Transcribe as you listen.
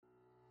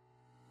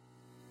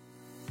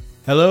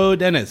Hello,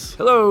 Dennis.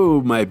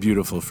 Hello, my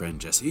beautiful friend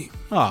Jesse.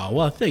 Oh,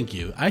 well, thank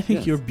you. I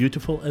think you're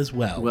beautiful as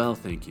well. Well,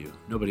 thank you.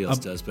 Nobody else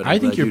does, but I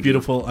think you're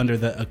beautiful under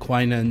the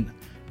Aquinas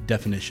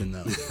definition,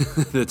 though.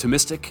 The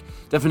Thomistic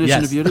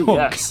definition of beauty? Oh,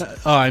 yes.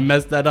 Oh, I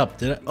messed that up,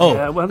 did I? Oh,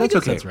 yeah, well, that's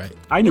okay. That's right.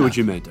 I knew what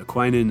you meant.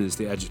 Aquinan is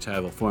the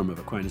adjectival form of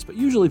Aquinas, but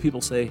usually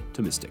people say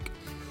Thomistic.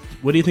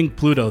 What do you think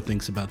Pluto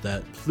thinks about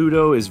that?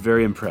 Pluto is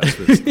very impressed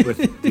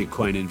with the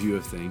Aquinan view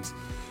of things.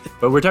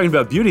 But we're talking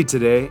about beauty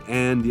today,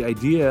 and the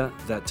idea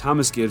that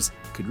Thomas gives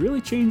could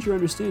really change your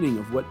understanding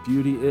of what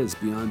beauty is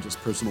beyond just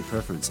personal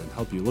preference and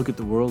help you look at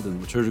the world and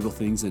liturgical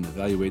things and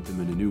evaluate them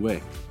in a new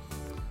way.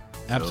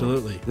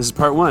 Absolutely. So, this is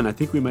part 1. I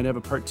think we might have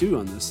a part 2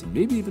 on this, and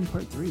maybe even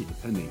part 3,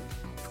 depending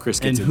if Chris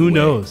gets in the way. And who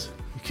knows?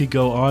 It could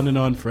go on and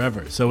on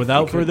forever. So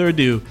without further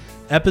ado,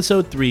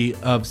 episode 3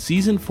 of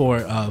season 4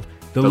 of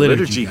The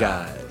Liturgy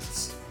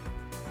Guys.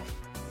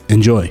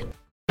 Enjoy.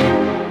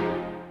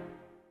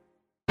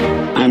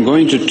 I'm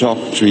going to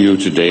talk to you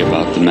today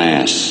about the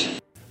Mass.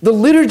 The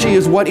liturgy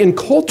is what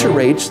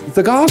enculturates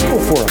the gospel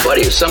for us. What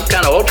are you, some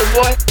kind of altar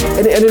boy?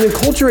 And it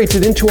enculturates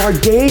it into our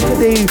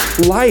day-to-day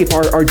life,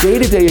 our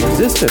day-to-day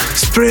existence.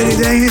 It's pretty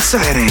dang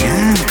exciting,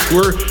 huh?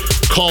 We're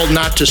called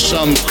not to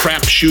some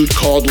crapshoot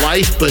called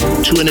life, but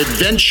to an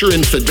adventure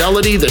in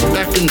fidelity that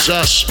beckons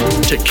us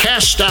to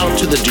cast out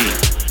to the deep.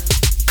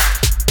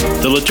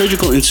 The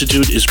Liturgical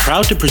Institute is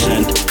proud to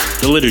present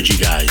The Liturgy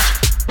Guys.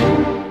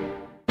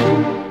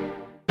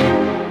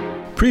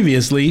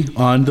 Previously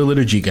on The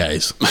Liturgy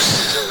Guys.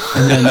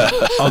 And then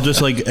I'll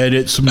just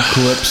edit some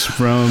clips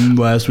from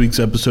last week's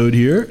episode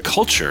here.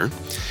 Culture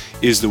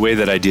is the way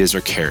that ideas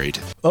are carried.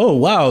 Oh,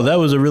 wow. That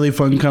was a really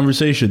fun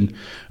conversation.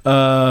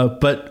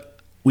 But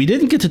we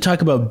didn't get to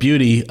talk about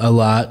beauty a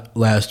lot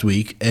last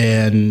week.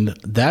 And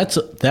that's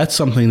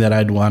something that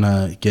I'd want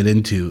to get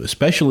into,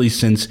 especially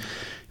since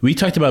we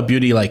talked about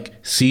beauty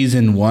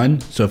season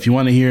 1. So if you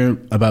want to hear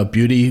about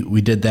beauty, we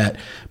did that.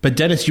 But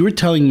Dennis, you were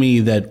telling me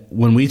that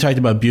when we talked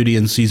about beauty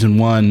in season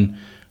 1,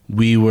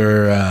 we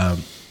were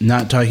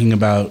not talking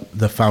about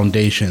the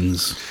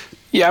foundations.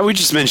 Yeah, we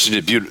just mentioned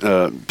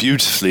it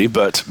beautifully,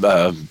 but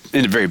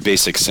in a very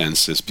basic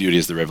sense, as beauty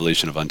is the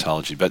revelation of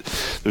ontology. But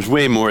there's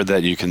way more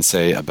that you can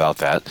say about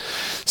that.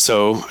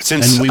 So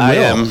since I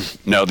am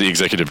now the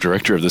executive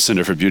director of the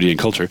Center for Beauty and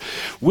Culture,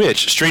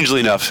 which, strangely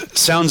enough,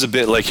 sounds a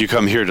bit like you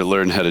come here to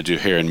learn how to do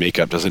hair and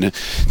makeup, doesn't it?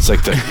 It's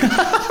like the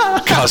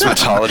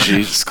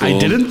cosmetology school. I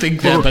didn't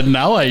think that, but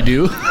now I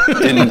do.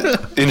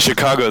 In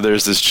Chicago,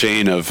 there's this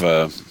chain of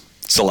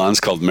salons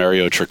called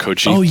Mario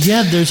Tricocci. Oh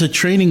yeah, there's a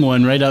training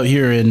one right out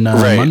here in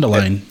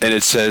Mundelein. And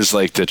it says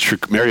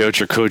the Mario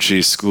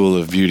Tricocci School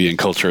of Beauty and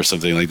Culture or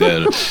something like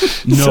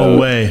that. No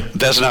way.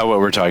 That's not what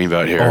we're talking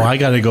about here. Oh, I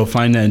got to go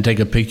find that and take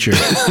a picture.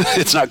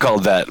 It's not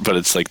called that, but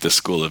it's like the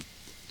School of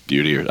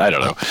Beauty, or I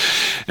don't know.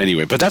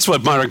 Anyway, but that's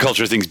what modern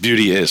culture thinks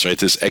beauty is, right?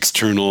 This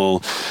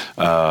external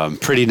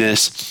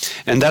prettiness.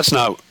 And that's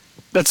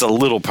a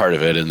little part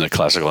of it in the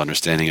classical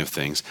understanding of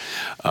things.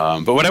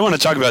 But what I want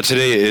to talk about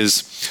today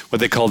is what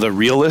they call the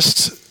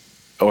realist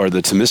or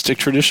the Thomistic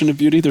tradition of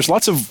beauty. There's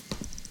lots of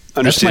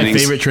understandings.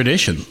 That's my favorite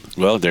tradition.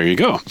 Well, there you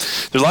go.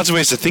 There's lots of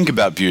ways to think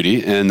about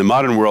beauty, and the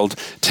modern world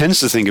tends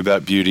to think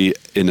about beauty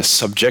in a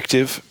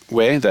subjective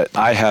way, that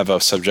I have a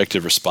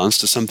subjective response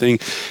to something,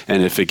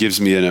 and if it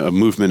gives me a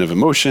movement of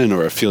emotion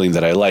or a feeling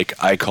that I like,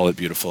 I call it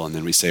beautiful. And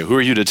then we say, who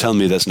are you to tell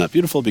me that's not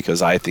beautiful?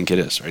 Because I think it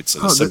is, right? So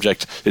the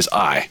subject is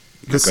I.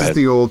 This is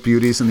the old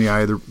beauty's in the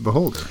eye of the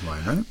beholder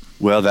line, right?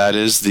 Well, that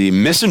is the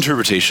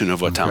misinterpretation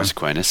of what Thomas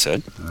Aquinas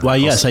said. Why,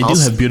 yes, I do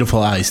have beautiful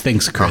eyes.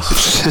 Thanks,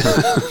 Chris.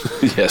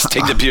 Yes,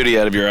 take the beauty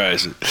out of your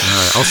eyes. All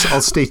right,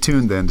 I'll stay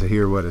tuned then to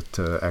hear what it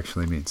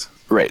actually means.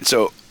 Right.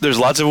 So there's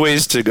lots of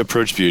ways to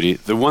approach beauty.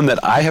 The one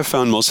that I have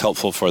found most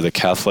helpful for the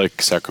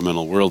Catholic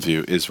sacramental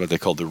worldview is what they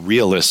call the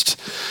realist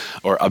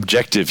or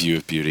objective view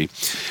of beauty.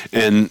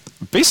 And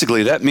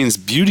basically that means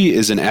beauty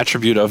is an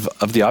attribute of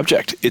the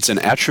object. It's an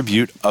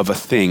attribute of a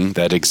thing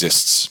that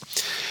exists.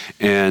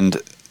 And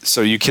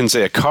so you can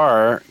say a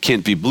car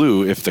can't be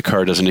blue if the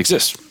car doesn't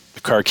exist. The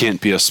car can't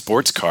be a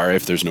sports car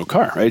if there's no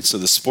car, right? So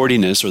the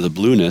sportiness or the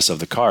blueness of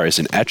the car is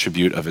an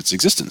attribute of its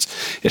existence.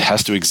 It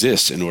has to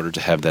exist in order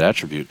to have that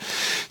attribute.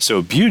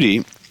 So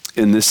beauty,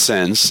 in this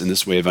sense, in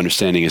this way of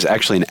understanding, is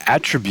actually an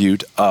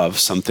attribute of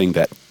something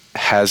that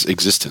has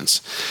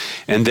existence.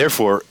 And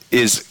therefore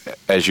is,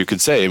 as you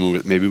could say,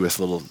 maybe with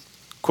little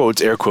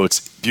quotes, air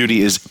quotes,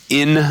 beauty is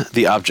in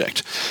the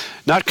object.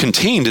 Not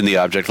contained in the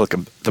object. Look,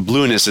 the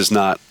blueness is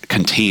not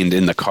contained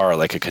in the car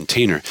like a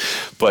container,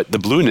 but the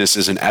blueness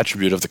is an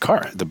attribute of the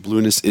car. The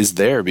blueness is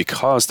there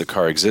because the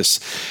car exists.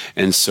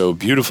 And so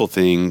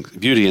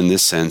beauty in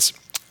this sense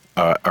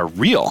are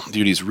real.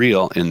 Beauty is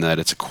real in that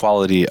it's a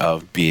quality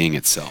of being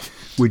itself.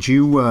 Would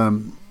you,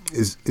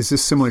 is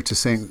this similar to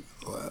saying,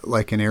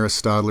 like in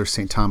Aristotle or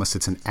St. Thomas,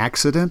 it's an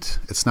accident?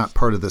 It's not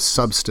part of the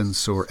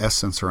substance or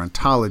essence or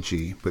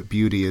ontology, but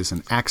beauty is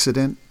an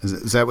accident?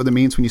 Is that what it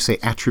means when you say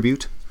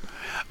attribute?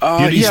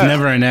 Beauty's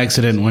never an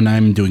accident when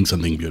I'm doing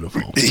something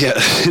beautiful. Yeah,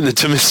 in the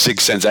Thomistic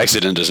sense,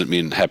 accident doesn't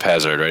mean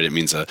haphazard, right? It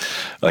means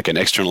like an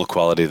external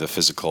quality of the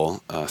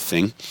physical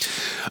thing.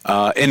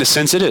 In a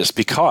sense, it is,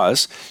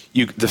 because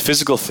the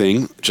physical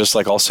thing, just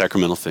like all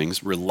sacramental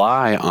things,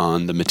 rely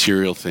on the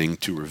material thing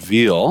to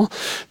reveal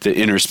the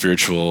inner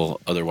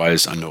spiritual,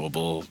 otherwise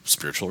unknowable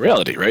spiritual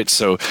reality, right?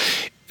 So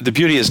the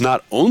beauty is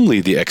not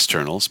only the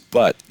externals,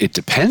 but it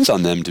depends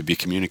on them to be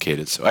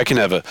communicated. So I can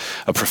have a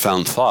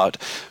profound thought,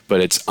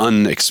 but it's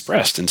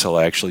unexpressed until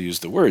I actually use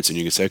the words. And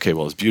you can say, okay,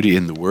 well, is beauty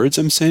in the words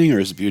I'm saying, or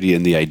is beauty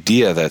in the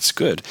idea that's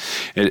good?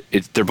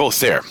 They're both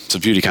there. So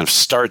beauty kind of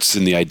starts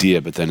in the idea,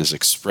 but then is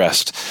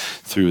expressed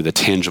through the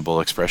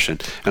tangible expression.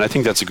 And I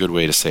think that's a good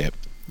way to say it.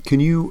 Can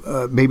you,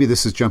 maybe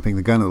this is jumping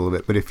the gun a little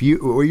bit, but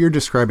what you're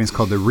describing is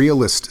called the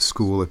realist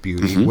school of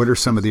beauty. Mm-hmm. What are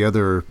some of the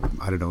other,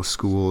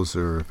 schools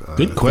or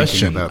good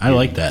question. I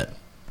like that.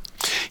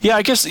 Yeah,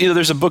 I guess,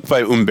 there's a book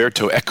by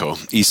Umberto Eco,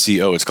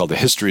 ECO. It's called The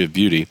History of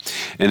Beauty.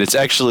 And it's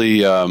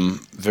actually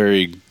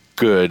very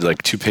good,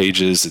 like 2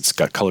 pages. It's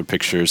got color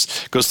pictures.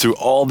 It goes through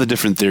all the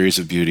different theories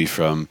of beauty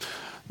from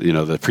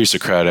the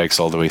pre-Socratics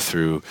all the way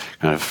through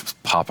kind of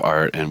pop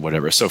art and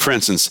whatever. So, for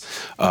instance,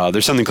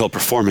 there's something called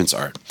performance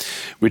art,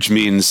 which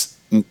means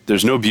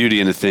there's no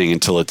beauty in a thing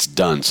until it's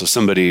done. So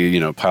somebody,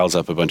 piles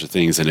up a bunch of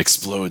things and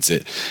explodes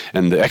it.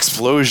 And the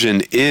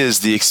explosion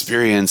is the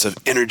experience of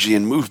energy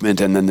and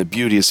movement, and then the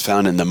beauty is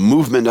found in the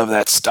movement of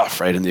that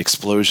stuff, right? In the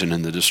explosion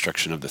and the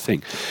destruction of the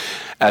thing,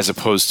 as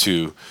opposed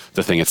to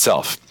the thing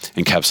itself,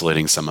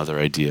 encapsulating some other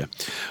idea.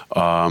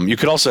 You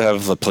could also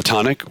have the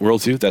Platonic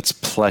worldview. That's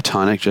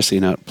Platonic,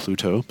 Jesse, not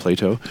Plato,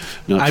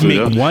 not I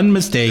Pluto. make one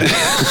mistake,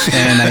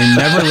 and I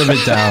never live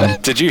it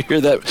down. Did you hear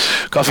that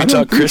coffee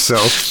talk, Chris?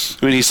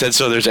 When he said,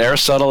 so there's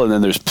Aristotle and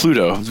then there's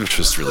Pluto, which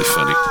was really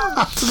funny.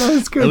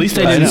 That's good. At least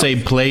I didn't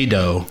say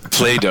Play-Doh.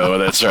 Play-Doh,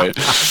 that's right.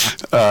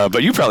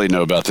 But you probably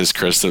know about this,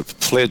 Chris. The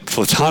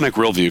Platonic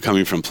worldview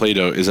coming from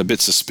Plato is a bit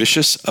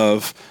suspicious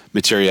of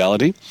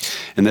materiality,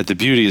 and that the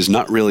beauty is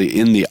not really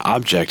in the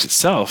object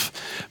itself,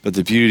 but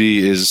the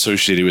beauty is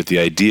associated with the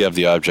idea of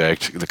the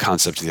object, the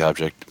concept of the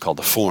object called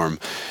the form,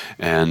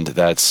 and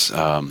that's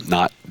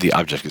not the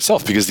object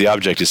itself, because the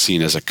object is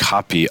seen as a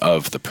copy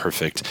of the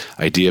perfect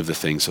idea of the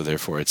thing, so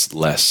therefore it's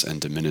less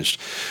and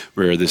diminished.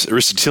 Where this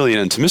Aristotelian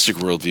and Thomistic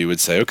worldview would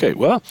say, okay,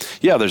 well,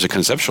 yeah, there's a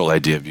conceptual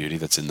idea of beauty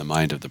that's in the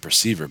mind of the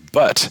perceiver,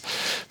 but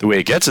the way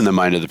it gets in the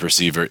mind of the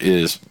perceiver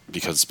is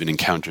because it's been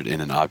encountered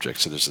in an object,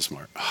 so there's this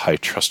more high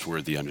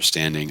trustworthy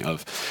understanding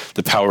of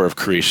the power of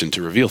creation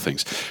to reveal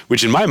things,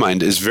 which in my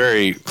mind is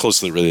very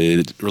closely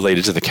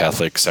related to the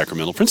Catholic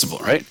sacramental principle,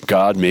 right?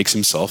 God makes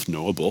himself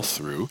knowable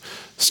through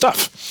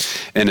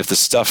stuff. And if the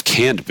stuff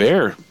can't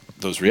bear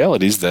those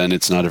realities, then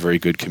it's not a very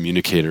good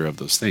communicator of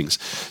those things.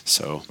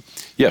 So,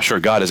 yeah, sure,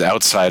 God is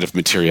outside of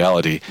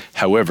materiality.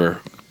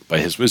 However, by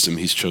his wisdom,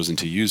 he's chosen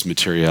to use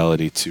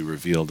materiality to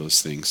reveal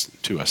those things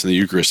to us. And the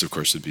Eucharist, of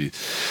course, would be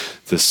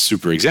the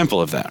super example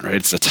of that, right?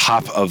 It's the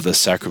top of the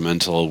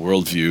sacramental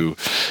worldview.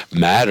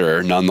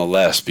 Matter,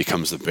 nonetheless,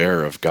 becomes the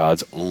bearer of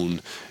God's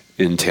own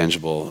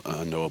intangible,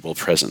 knowable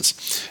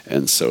presence.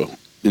 And so,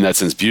 in that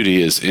sense,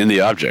 beauty is in the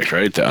object,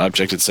 right? The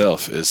object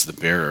itself is the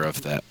bearer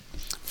of that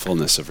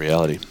fullness of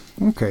reality.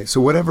 Okay,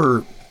 so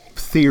whatever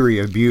theory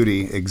of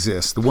beauty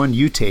exists, the one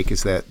you take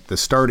is that the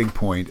starting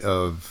point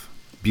of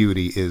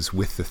beauty is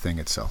with the thing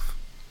itself.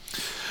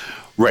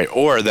 Right,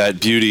 or that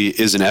beauty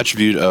is an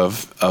attribute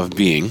of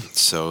being,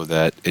 so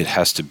that it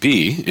has to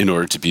be in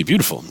order to be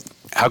beautiful.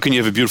 How can you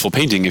have a beautiful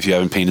painting if you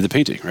haven't painted the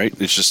painting, right?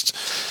 It's just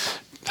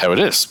how it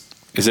is.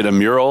 Is it a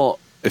mural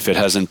if it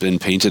hasn't been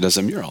painted as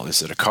a mural?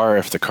 Is it a car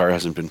if the car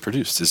hasn't been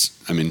produced?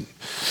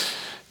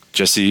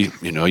 Jesse,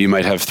 you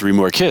might have 3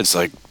 more kids.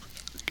 Like,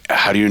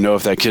 how do you know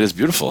if that kid is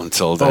beautiful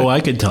until that? Oh, I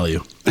could tell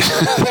you.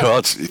 Well,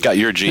 it's got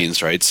your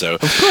genes, right? So,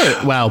 of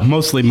course. Wow,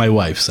 mostly my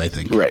wife's, I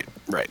think. Right.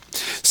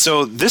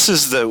 So this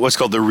is what's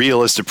called the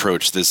realist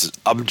approach. This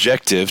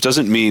objective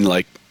doesn't mean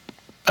like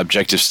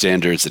objective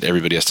standards that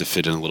everybody has to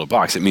fit in a little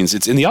box. It means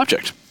it's in the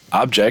object.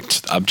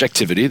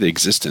 Objectivity, the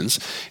existence,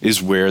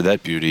 is where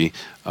that beauty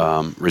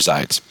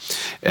resides.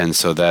 And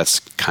so that's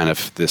kind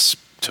of this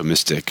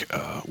Thomistic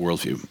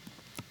worldview.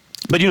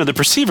 But, the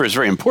perceiver is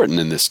very important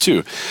in this,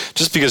 too.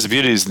 Just because the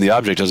beauty is in the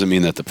object doesn't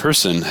mean that the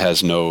person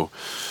has no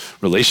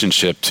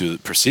relationship to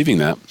perceiving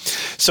that.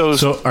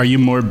 So are you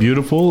more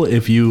beautiful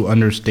if you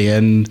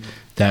understand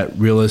that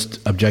realist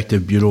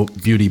objective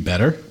beauty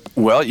better?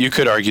 Well, you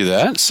could argue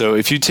that. So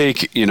if you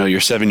take, your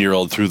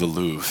 7-year-old through the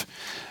Louvre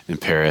in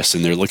Paris,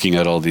 and they're looking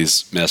at all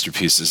these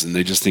masterpieces, and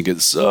they just think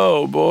it's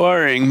so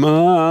boring.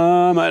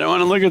 Mom, I don't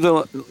want to look at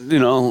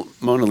the,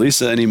 Mona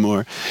Lisa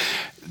anymore.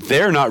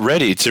 They're not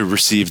ready to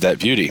receive that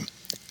beauty.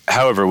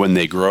 However, when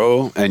they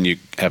grow and you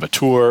have a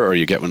tour or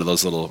you get one of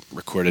those little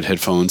recorded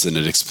headphones and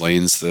it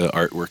explains the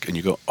artwork and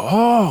you go,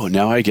 oh,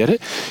 now I get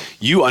it.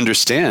 You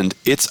understand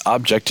its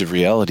objective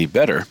reality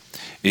better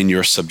in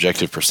your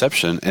subjective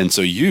perception. And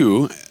so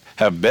you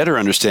have better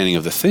understanding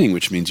of the thing,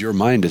 which means your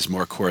mind is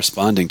more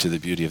corresponding to the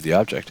beauty of the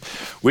object,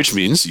 which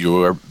means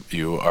your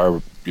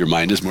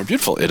mind is more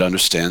beautiful. It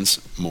understands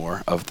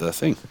more of the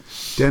thing.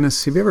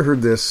 Dennis, have you ever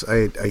heard this?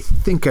 I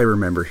think I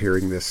remember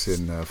hearing this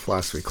in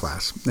philosophy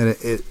class. And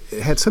it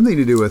had something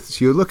to do with,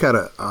 so you look at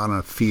on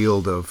a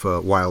field of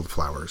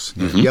wildflowers,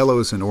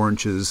 yellows and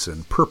oranges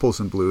and purples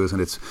and blues,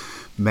 and it's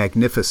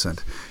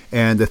magnificent.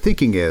 And the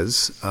thinking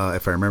is,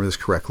 if I remember this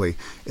correctly,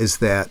 is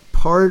that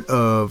part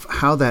of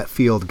how that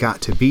field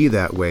got to be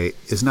that way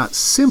is not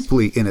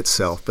simply in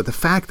itself, but the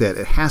fact that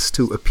it has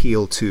to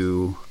appeal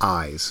to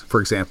eyes.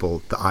 For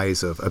example, the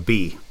eyes of a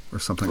bee or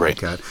something like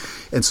that.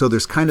 And so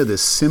there's kind of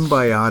this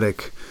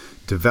symbiotic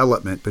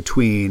development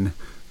between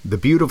the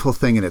beautiful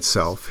thing in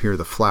itself, here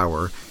the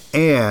flower,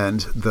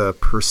 and the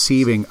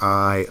perceiving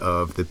eye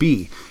of the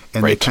bee.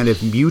 And they kind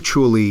of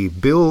mutually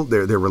build,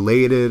 they're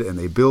related, and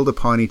they build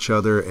upon each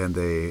other, and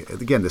they,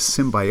 again, this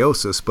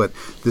symbiosis. But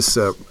this,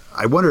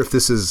 I wonder if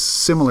this is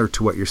similar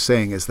to what you're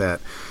saying, is that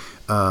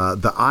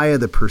the eye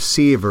of the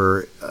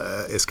perceiver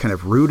is kind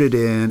of rooted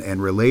in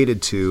and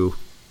related to,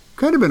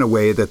 kind of in a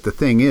way that the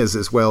thing is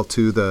as well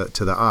to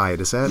the eye.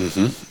 Does that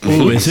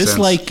Ooh, is this sense?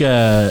 Like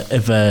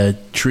if a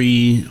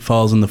tree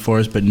falls in the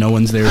forest but no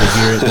one's there to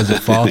hear it, does it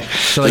fall?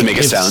 So like make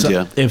a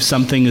sound, if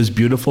something is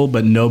beautiful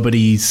but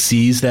nobody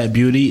sees that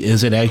beauty,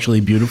 is it actually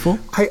beautiful?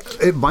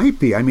 It might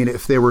be. I mean,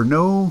 if there were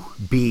no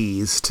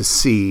bees to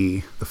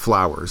see the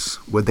flowers,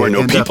 would they? Or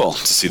no people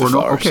to see the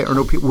flowers. Or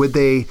no people. Would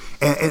they?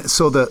 And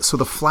so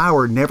the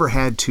flower never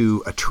had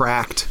to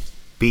attract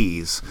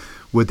bees.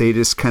 Would they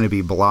just kind of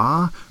be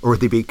blah, or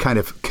would they be kind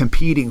of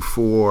competing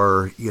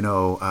for,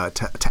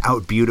 to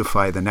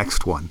out-beautify the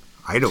next one?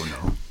 I don't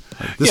know.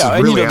 This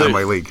is really out of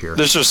my league here.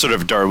 There's a sort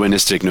of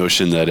Darwinistic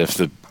notion that if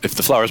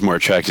the flower is more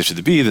attractive to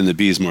the bee, then the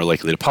bee is more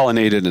likely to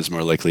pollinate it and is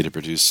more likely to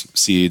produce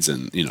seeds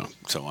and,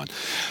 so on.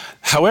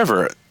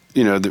 However,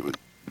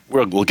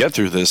 we'll get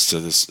through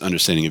this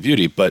understanding of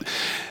beauty, but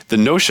the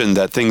notion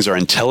that things are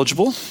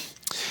intelligible.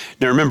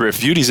 Now remember,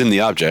 if beauty's in the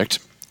object,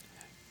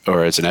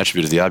 or it's an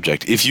attribute of the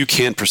object, if you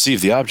can't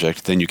perceive the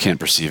object, then you can't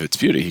perceive its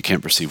beauty. You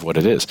can't perceive what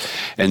it is.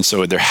 And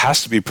so there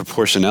has to be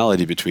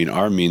proportionality between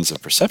our means of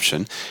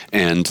perception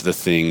and the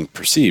thing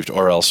perceived,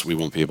 or else we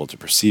won't be able to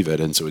perceive it,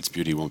 and so its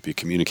beauty won't be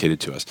communicated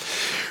to us.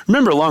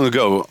 Remember, long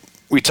ago,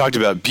 we talked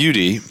about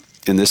beauty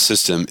in this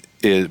system.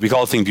 We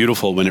call a thing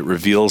beautiful when it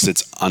reveals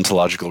its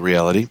ontological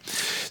reality.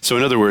 So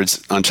in other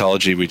words,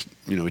 ontology, we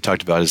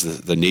talked about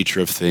is the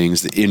nature of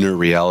things, the inner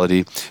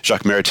reality.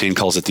 Jacques Maritain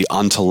calls it the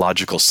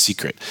ontological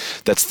secret.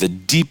 That's the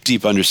deep,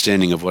 deep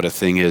understanding of what a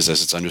thing is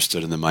as it's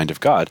understood in the mind of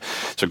God.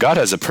 So God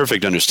has a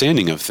perfect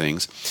understanding of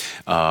things,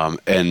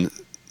 and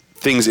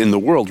things in the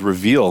world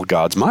reveal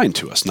God's mind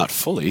to us, not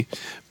fully,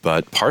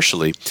 but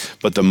partially.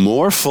 But the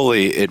more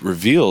fully it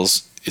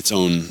reveals its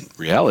own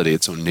reality,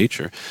 its own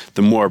nature,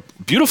 the more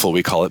beautiful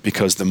we call it,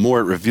 because the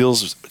more it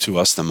reveals to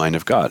us the mind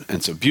of God.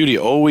 And so beauty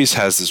always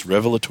has this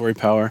revelatory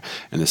power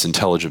and this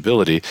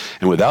intelligibility,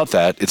 and without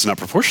that, it's not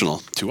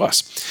proportional to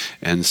us.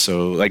 And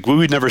so, like, we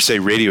would never say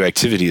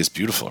radioactivity is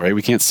beautiful, right?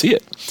 We can't see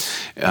it.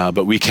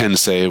 But we can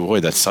say,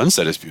 boy, that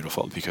sunset is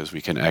beautiful, because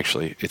we can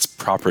actually, it's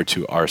proper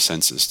to our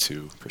senses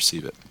to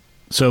perceive it.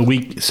 So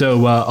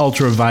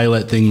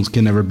ultraviolet things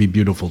can never be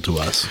beautiful to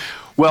us.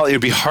 Well, it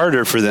would be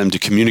harder for them to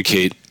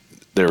communicate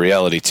their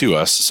reality to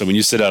us. So when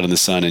you sit out in the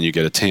sun and you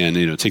get a tan,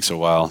 it takes a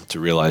while to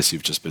realize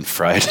you've just been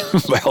fried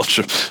by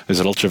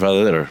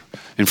ultraviolet or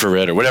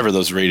infrared or whatever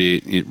those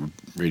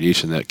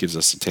radiation that gives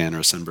us a tan or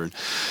a sunburn.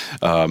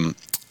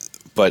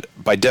 But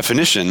by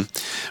definition,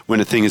 when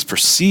a thing is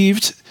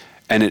perceived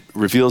and it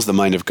reveals the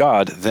mind of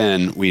God,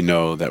 then we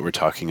know that we're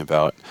talking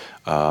about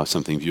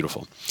something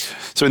beautiful.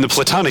 So in the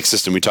Platonic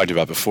system we talked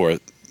about before,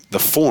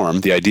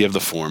 the idea of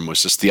the form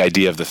was just the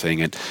idea of the thing,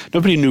 and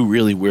nobody knew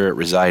really where it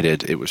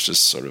resided. It was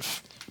just sort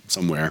of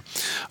somewhere.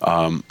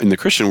 In the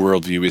Christian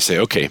worldview, we say,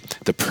 okay,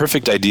 the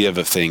perfect idea of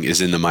a thing is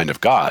in the mind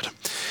of God.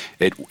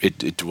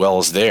 It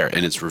dwells there,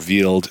 and it's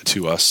revealed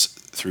to us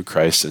through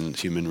Christ and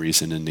human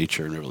reason and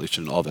nature and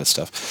revelation and all that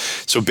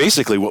stuff. So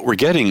basically what we're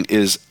getting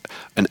is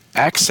an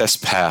access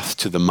path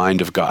to the mind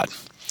of God.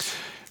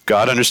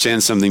 God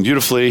understands something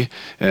beautifully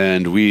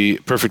and we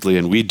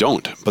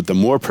don't. But the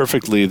more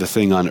perfectly the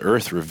thing on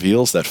earth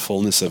reveals that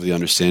fullness of the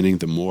understanding,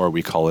 the more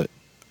we call it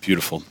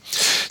beautiful.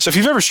 So if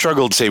you've ever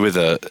struggled, say, with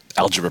an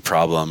algebra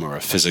problem or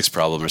a physics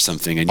problem or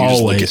something, and you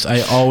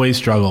I always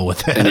struggle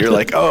with it. And you're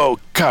like, oh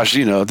gosh,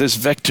 this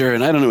vector,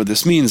 and I don't know what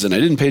this means, and I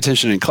didn't pay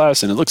attention in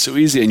class, and it looks so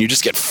easy, and you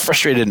just get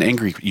frustrated and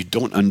angry. You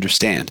don't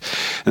understand.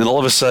 And then all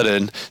of a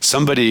sudden,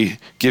 somebody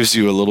gives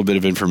you a little bit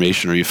of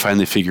information, or you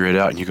finally figure it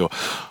out, and you go,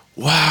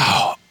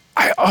 wow,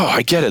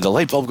 I get it. The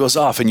light bulb goes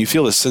off and you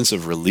feel this sense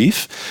of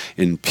relief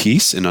and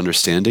peace and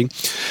understanding.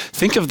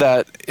 Think of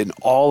that in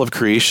all of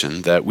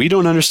creation, that we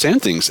don't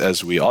understand things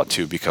as we ought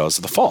to because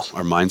of the fall.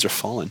 Our minds are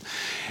fallen.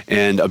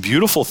 And a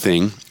beautiful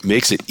thing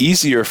makes it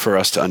easier for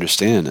us to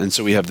understand. And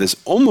so we have this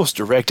almost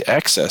direct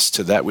access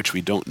to that which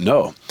we don't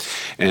know.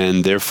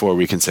 And therefore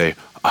we can say,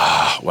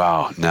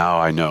 Wow, now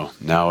I know.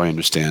 Now I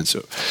understand.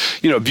 So,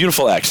 a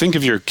beautiful act. Think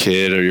of your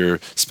kid or your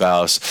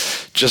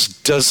spouse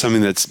just does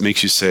something that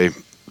makes you say,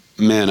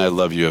 man, I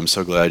love you. I'm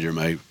so glad you're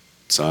my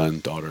son,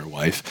 daughter,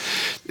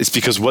 wife. It's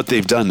because what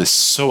they've done is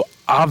so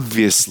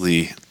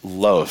obviously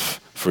love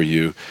for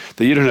you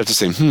that you don't have to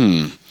say,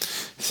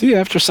 is he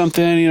after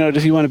something?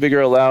 Does he want a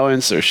bigger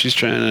allowance, or she's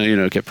trying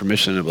to, get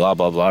permission and blah,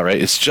 blah, blah,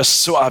 right? It's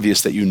just so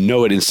obvious that you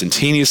know it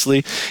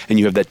instantaneously, and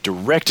you have that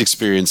direct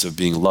experience of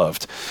being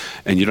loved,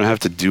 and you don't have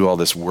to do all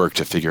this work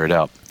to figure it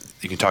out.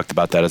 You can talk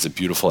about that as a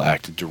beautiful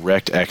act,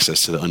 direct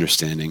access to the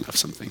understanding of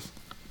something.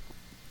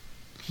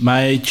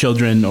 My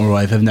children or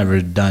wife have never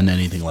done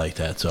anything like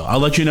that, so I'll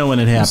let you know when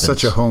it happens.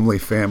 Such a homely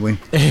family.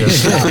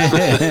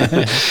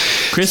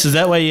 Chris, is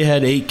that why you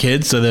had 8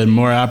 kids, so then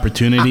more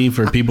opportunity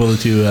for people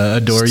to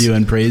adore you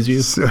and praise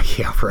you? So,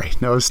 yeah,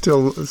 right. No,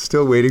 still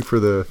waiting for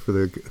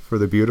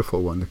the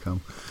beautiful one to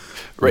come.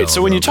 Right.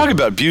 So when you talk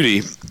about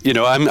beauty,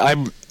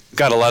 I'm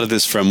got a lot of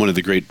this from one of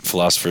the great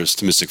philosophers,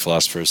 Thomistic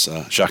philosophers,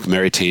 Jacques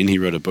Maritain. He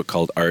wrote a book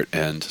called Art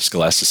and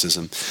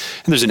Scholasticism.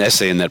 And there's an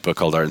essay in that book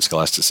called Art and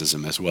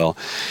Scholasticism as well.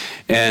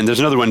 And there's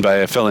another one by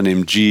a fellow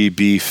named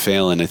G.B.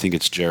 Phelan. I think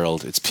it's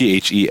Gerald. It's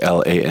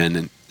Phelan.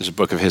 And there's a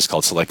book of his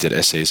called Selected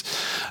Essays.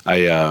 I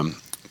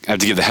have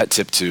to give the hat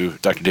tip to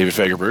Dr. David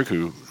Fagerberg,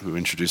 who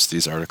introduced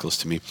these articles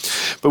to me.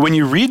 But when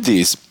you read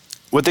these,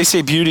 what they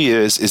say beauty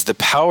is the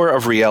power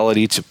of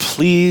reality to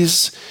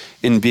please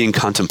in being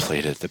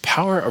contemplated, the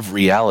power of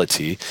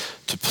reality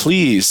to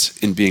please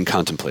in being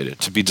contemplated,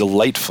 to be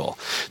delightful,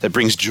 that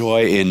brings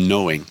joy in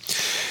knowing.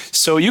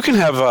 So you can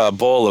have a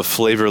bowl of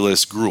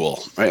flavorless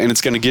gruel, right? And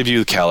it's going to give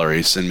you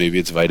calories, and maybe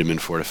it's vitamin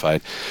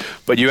fortified.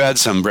 But you add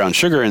some brown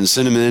sugar and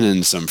cinnamon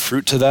and some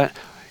fruit to that,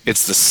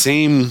 it's the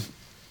same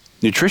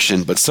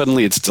nutrition, but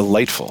suddenly it's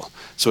delightful.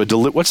 So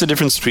what's the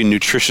difference between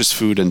nutritious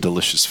food and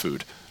delicious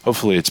food?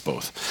 Hopefully it's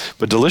both.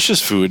 But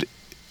delicious food...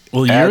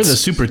 Well, you're the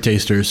super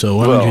taster, so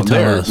why don't you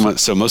tell us?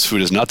 So most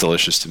food is not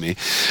delicious to me.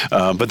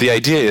 But the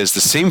idea is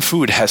the same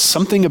food has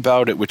something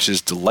about it which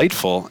is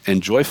delightful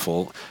and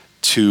joyful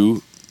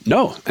to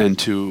know and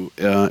to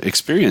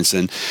experience.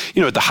 And,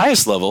 at the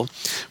highest level,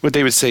 what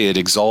they would say, it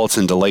exalts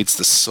and delights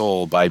the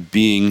soul by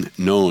being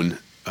known.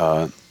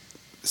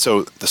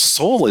 So the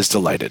soul is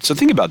delighted. So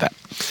think about that.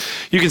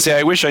 You can say,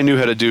 I wish I knew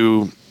how to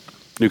do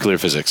nuclear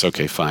physics.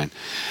 Okay, fine.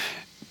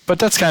 But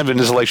that's kind of an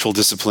intellectual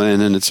discipline,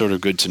 and it's sort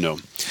of good to know.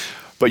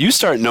 But you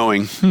start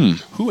knowing,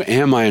 who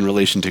am I in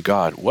relation to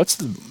God? What's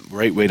the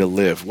right way to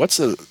live? What's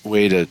the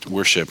way to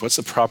worship? What's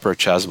the proper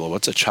chasuble?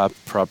 What's a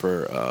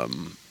proper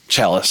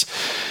chalice?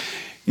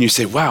 And you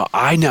say, wow,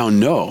 I now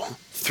know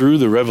through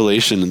the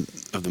revelation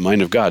of the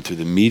mind of God, through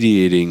the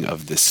mediating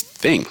of this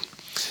thing,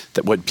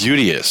 that what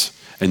beauty is.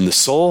 And the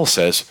soul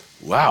says,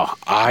 wow,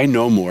 I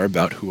know more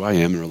about who I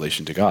am in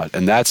relation to God.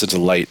 And that's a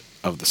delight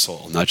of the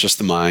soul, not just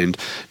the mind,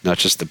 not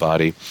just the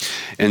body.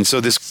 And so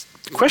this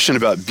question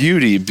about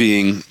beauty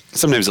being,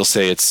 sometimes they'll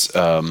say it's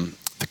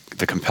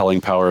the compelling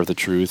power of the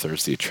truth, or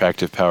it's the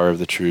attractive power of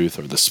the truth,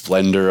 or the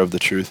splendor of the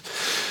truth.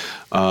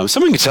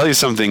 Someone can tell you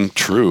something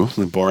true,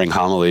 a boring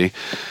homily,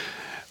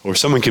 or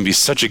someone can be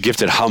such a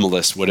gifted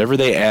homilist, whatever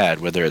they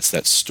add, whether it's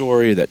that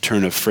story, that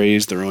turn of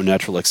phrase, their own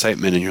natural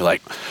excitement, and you're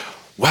like,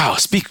 wow,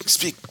 speak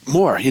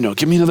more.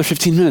 Give me another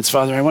 15 minutes,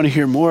 Father. I want to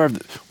hear more of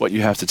what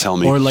you have to tell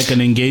me. Or like an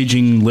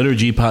engaging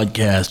liturgy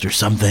podcast or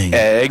something.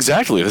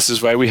 Exactly. This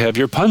is why we have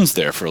your puns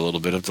there for a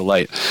little bit of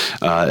delight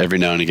every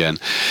now and again.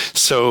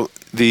 So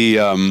the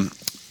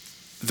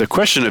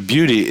question of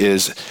beauty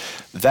is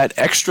that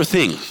extra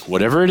thing,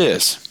 whatever it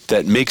is,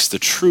 that makes the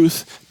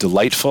truth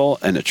delightful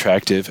and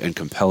attractive and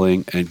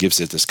compelling and gives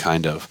it this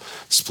kind of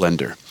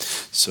splendor.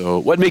 So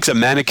what makes a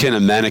mannequin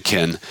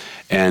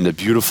and a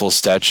beautiful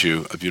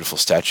statue,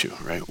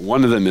 right?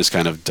 One of them is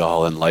kind of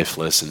dull and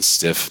lifeless and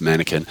stiff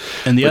mannequin.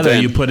 And the other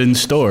you put in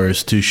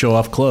stores to show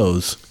off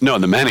clothes. No,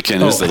 the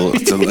mannequin is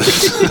the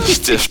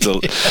stiff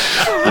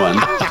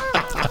one.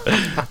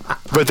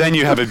 But then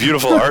you have a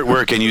beautiful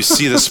artwork and you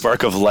see the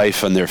spark of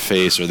life on their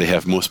face, or they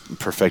have most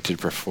perfected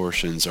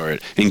proportions, or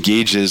it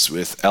engages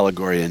with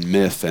allegory and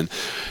myth and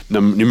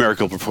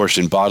numerical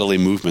proportion, bodily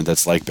movement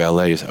that's like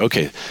ballet. You say,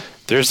 okay,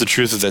 there's the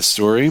truth of that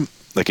story,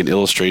 like an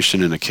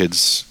illustration in a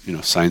kid's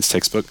science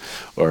textbook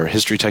or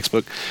history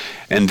textbook.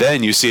 And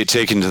then you see it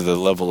taken to the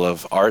level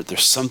of art.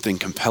 There's something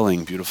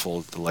compelling,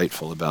 beautiful,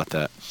 delightful about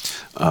that.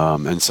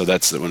 And so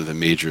that's one of the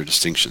major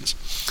distinctions.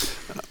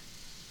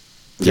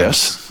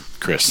 Yes.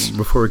 Chris.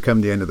 Before we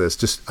come to the end of this,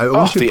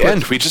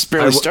 end. We just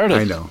barely started.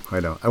 I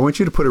know. I want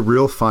you to put a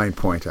real fine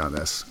point on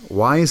this.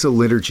 Why is a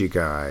liturgy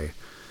guy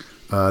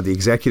the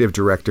executive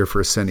director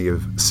for a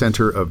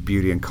Center of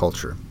Beauty and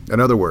Culture? In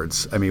other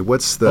words,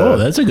 what's the... Oh,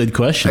 that's a good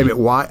question.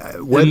 Why?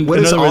 In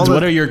other words,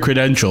 what are your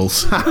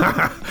credentials?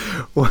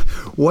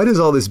 What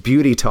does all this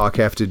beauty talk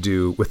have to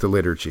do with the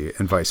liturgy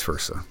and vice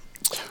versa?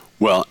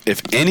 Well,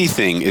 if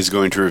anything is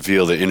going to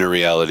reveal the inner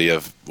reality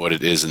of what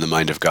it is in the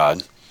mind of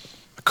God,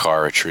 a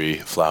car, a tree,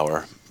 a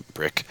flower, a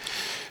brick,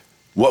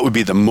 what would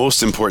be the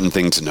most important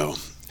thing to know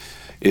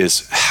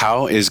is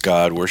how is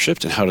God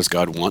worshipped and how does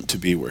God want to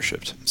be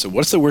worshipped? So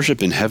what's the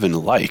worship in heaven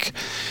like?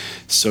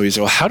 So you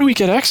say, well, how do we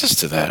get access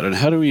to that? And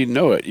how do we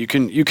know it? You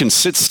can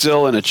sit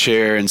still in a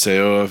chair and say,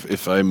 oh,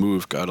 if I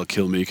move, God will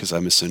kill me because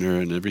I'm a sinner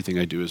and everything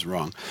I do is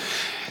wrong.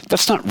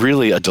 That's not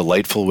really a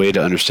delightful way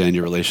to understand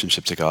your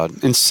relationship to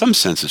God. In some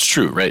sense, it's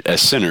true, right?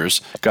 As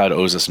sinners, God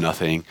owes us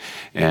nothing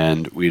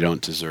and we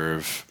don't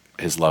deserve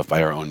his love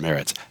by our own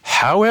merits.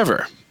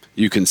 However,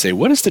 you can say,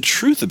 what is the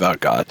truth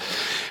about God?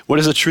 What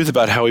is the truth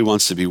about how he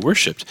wants to be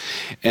worshipped?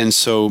 And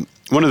so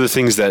one of the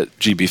things that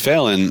G.B.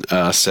 Phelan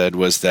said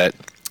was that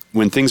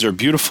when things are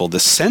beautiful,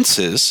 the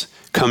senses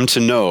come to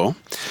know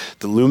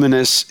the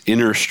luminous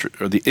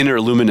the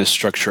inner luminous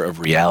structure of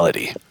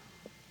reality.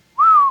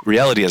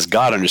 Reality as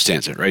God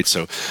understands it, right?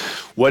 So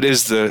what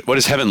is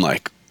heaven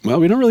like? Well,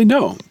 we don't really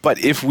know.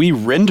 But if we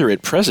render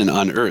it present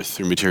on earth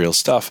through material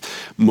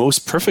stuff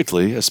most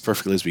perfectly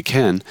as we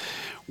can,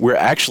 we're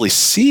actually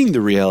seeing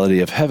the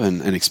reality of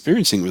heaven and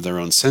experiencing it with our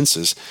own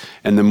senses.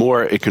 And the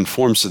more it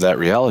conforms to that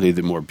reality,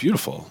 the more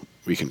beautiful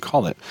we can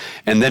call it.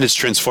 And then it's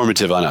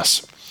transformative on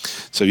us.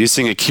 So you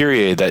sing a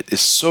Kyrie that is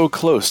so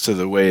close to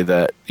the way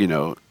that,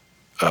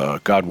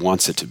 God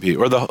wants it to be.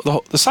 Or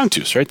the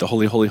Sanctus, right? The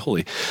Holy, Holy,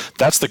 Holy.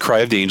 That's the cry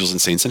of the angels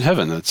and saints in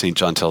heaven that St.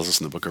 John tells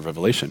us in the book of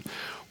Revelation.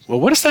 Well,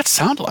 what does that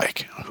sound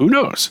like? Who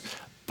knows?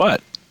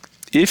 But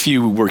if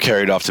you were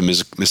carried off to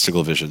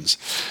mystical visions,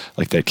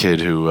 like that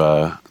kid who,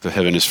 the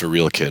heaven is for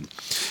real kid,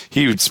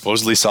 he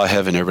supposedly saw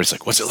heaven. Everybody's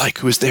like, what's it like?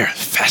 Who is there?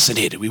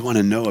 Fascinated. We want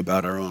to know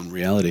about our own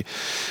reality.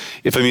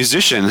 If a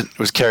musician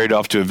was carried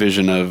off to a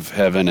vision of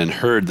heaven and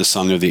heard the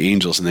song of the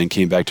angels and then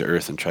came back to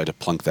earth and tried to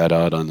plunk that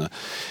out on the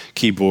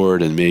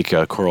keyboard and make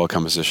a choral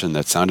composition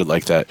that sounded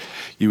like that,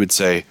 you would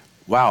say,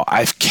 wow,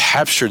 I've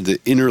captured the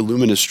inner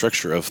luminous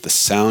structure of the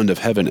sound of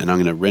heaven and I'm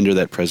going to render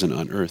that present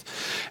on earth.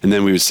 And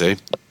then we would say,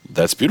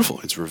 that's beautiful.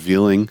 It's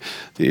revealing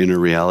the inner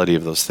reality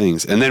of those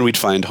things. And then we'd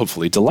find,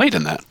 hopefully, delight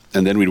in that.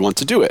 And then we'd want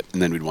to do it.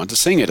 And then we'd want to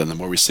sing it. And the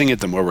more we sing it,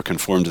 the more we're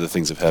conformed to the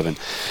things of heaven.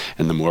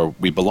 And the more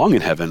we belong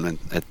in heaven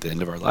at the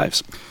end of our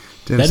lives.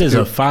 That is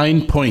a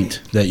fine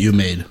point that you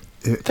made.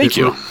 Thank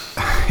you.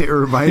 It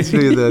reminds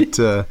me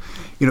that,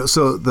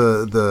 so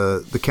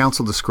the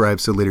council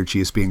describes the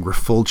liturgy as being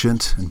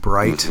refulgent and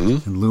bright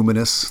and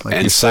luminous. Like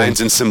and signs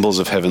and symbols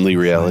of heavenly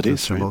realities.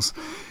 Symbols.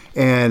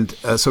 And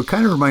so it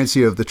kind of reminds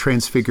you of the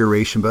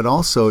Transfiguration, but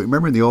also,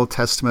 remember in the Old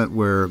Testament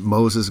where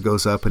Moses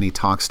goes up and he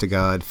talks to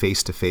God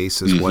face to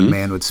face as one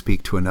man would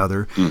speak to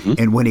another.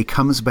 And when he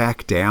comes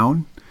back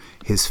down,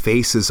 his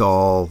face is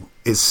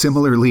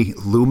similarly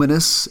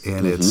luminous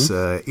and it's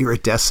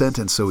iridescent.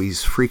 And so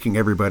he's freaking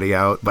everybody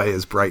out by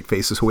his bright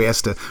faces. So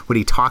when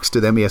he talks to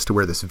them, he has to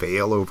wear this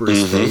veil over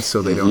his face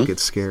so they don't get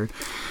scared.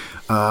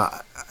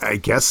 I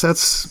guess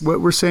that's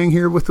what we're saying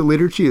here with the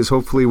liturgy is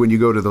hopefully when you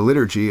go to the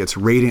liturgy, it's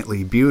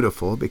radiantly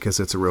beautiful because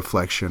it's a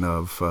reflection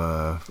of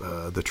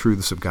the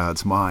truths of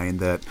God's mind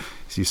that,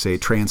 as you say,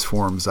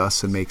 transforms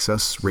us and makes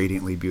us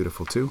radiantly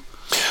beautiful too.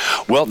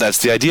 Well, that's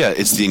the idea.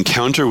 It's the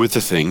encounter with the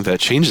thing that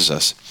changes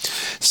us.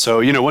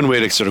 So, one way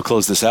to sort of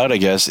close this out, I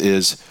guess,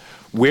 is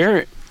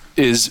where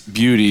is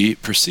beauty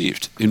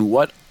perceived? In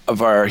what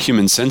of our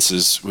human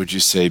senses would you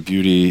say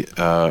beauty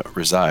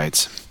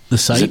resides? The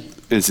sight?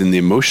 Is in the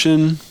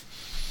emotion?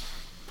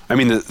 I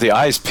mean, the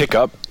eyes pick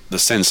up the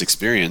sense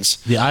experience.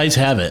 The eyes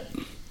have it.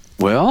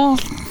 Well,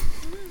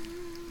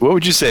 what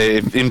would you say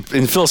in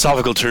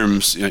philosophical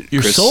terms?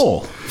 Your Chris,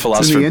 soul.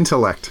 Philosopher. It's in the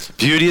intellect.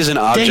 Beauty is an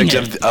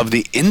object of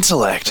the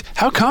intellect.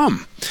 How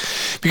come?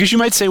 Because you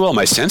might say, well,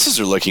 my senses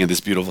are looking at this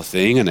beautiful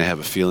thing and I have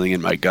a feeling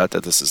in my gut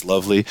that this is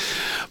lovely.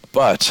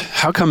 But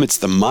how come it's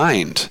the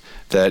mind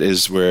that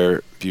is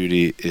where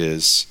beauty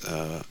is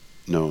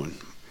known?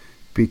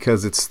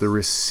 Because it's the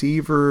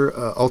receiver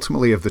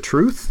ultimately of the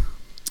truth.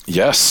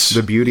 Yes.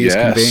 The beauty is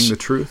conveying the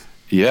truth.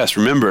 Yes.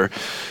 Remember,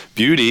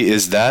 beauty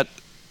is that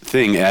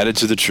thing added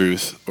to the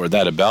truth or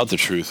that about the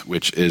truth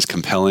which is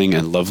compelling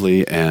and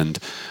lovely and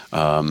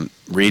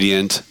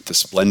radiant, the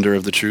splendor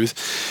of the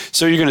truth.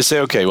 So you're going to say,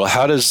 okay, well,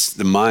 how does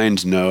the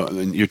mind know? I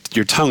mean,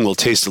 your tongue will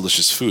taste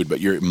delicious food, but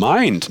your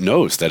mind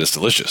knows that it's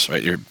delicious,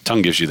 right? Your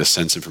tongue gives you the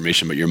sense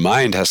information, but your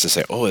mind has to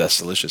say, oh, that's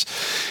delicious.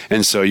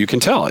 And so you can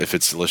tell if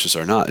it's delicious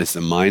or not. It's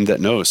the mind that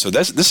knows. So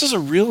this is a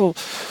real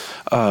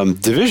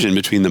division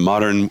between the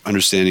modern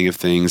understanding of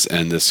things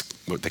and this,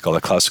 what they call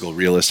a classical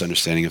realist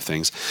understanding of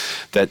things,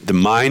 that the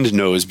mind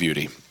knows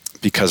beauty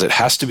because it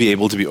has to be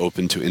able to be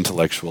open to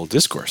intellectual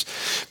discourse.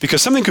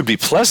 Because something could be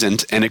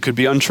pleasant and it could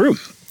be untrue.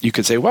 You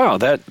could say, wow,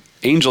 that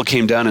angel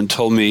came down and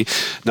told me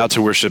not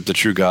to worship the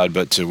true God,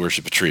 but to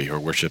worship a tree or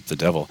worship the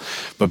devil.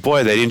 But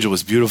boy, that angel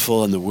was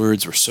beautiful and the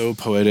words were so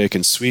poetic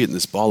and sweet and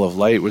this ball of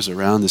light was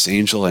around this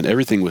angel and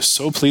everything was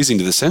so pleasing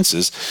to the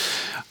senses.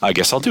 I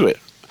guess I'll do it.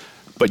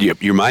 But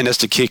your mind has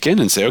to kick in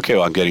and say, okay,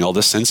 well, I'm getting all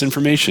this sense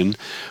information,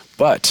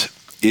 but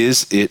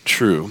is it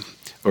true?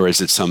 Or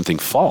is it something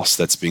false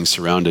that's being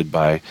surrounded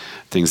by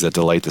things that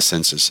delight the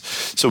senses?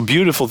 So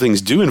beautiful things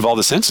do involve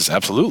the senses,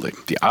 absolutely.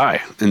 The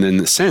eye. And in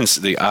the sense,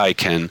 the eye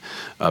can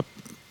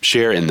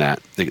share in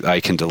that. The eye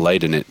can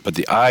delight in it. But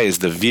the eye is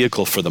the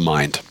vehicle for the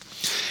mind.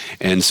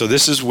 And so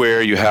this is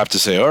where you have to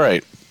say, all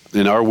right,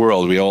 in our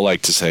world, we all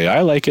like to say,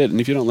 I like it, and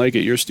if you don't like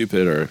it, you're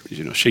stupid, or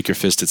shake your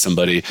fist at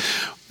somebody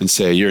and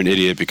say, you're an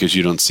idiot because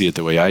you don't see it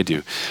the way I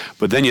do.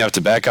 But then you have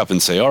to back up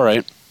and say, all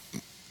right,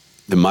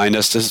 the mind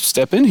has to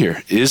step in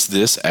here. Is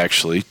this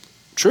actually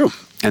true?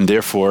 And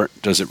therefore,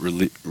 does it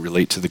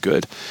relate to the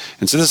good?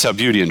 And so this is how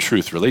beauty and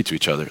truth relate to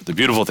each other. The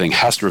beautiful thing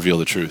has to reveal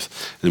the truth.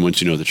 And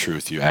once you know the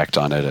truth, you act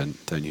on it, and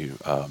then you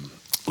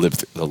live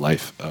the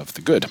life of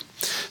the good.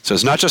 So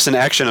it's not just an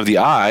action of the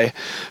eye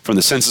from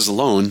the senses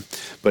alone,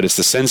 but it's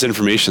the sense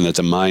information that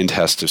the mind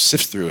has to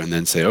sift through and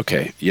then say,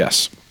 okay,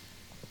 yes,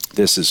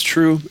 this is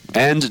true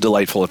and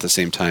delightful at the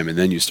same time. And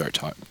then you start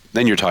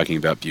then you're talking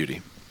about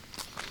beauty.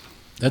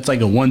 That's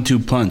like a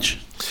 1-2 punch.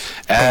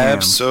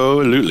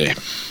 Absolutely.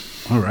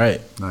 All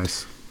right.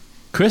 Nice.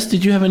 Chris,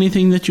 did you have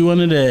anything that you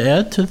wanted to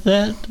add to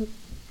that?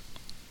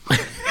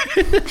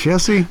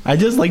 Jesse? I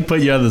just like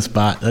putting you on the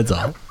spot. That's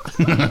all.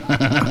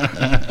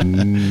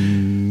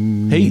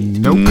 Hey,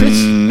 Nope.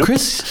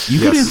 Chris, you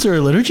could Yes. answer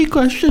a liturgy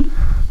question?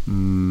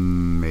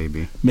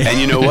 Maybe. And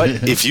you know what?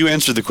 If you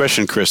answer the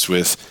question, Chris,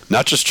 with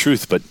not just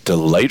truth, but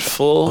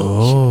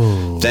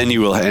delightful, then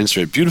you will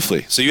answer it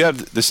beautifully. So you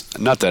have this,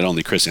 not that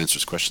only Chris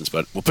answers questions,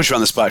 but we'll put you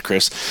on the spot,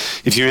 Chris.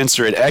 If you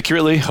answer it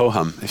accurately,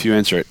 ho-hum. If you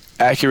answer it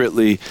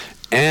accurately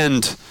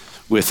and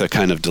with a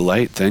kind of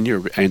delight, then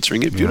you're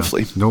answering it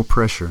beautifully. Yeah, no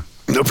pressure.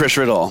 No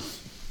pressure at all.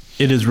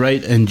 It is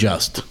right and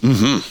just.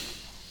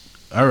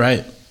 Mm-hmm. All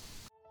right.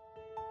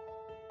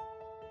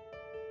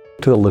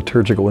 To the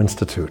Liturgical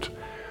Institute.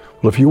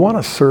 Well, if you want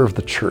to serve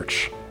the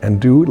church and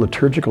do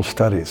liturgical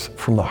studies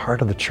from the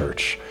heart of the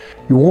church,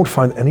 you won't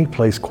find any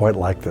place quite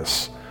like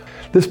this.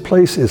 This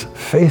place is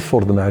faithful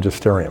to the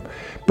magisterium,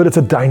 but it's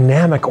a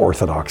dynamic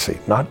orthodoxy,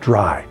 not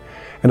dry.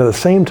 And at the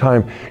same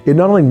time, it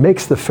not only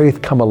makes the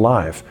faith come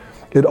alive,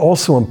 it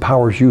also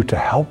empowers you to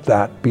help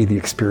that be the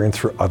experience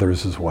for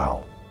others as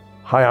well.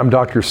 Hi, I'm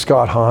Dr.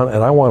 Scott Hahn,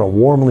 and I want to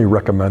warmly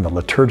recommend the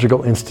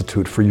Liturgical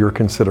Institute for your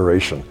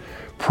consideration.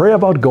 Pray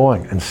about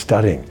going and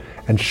studying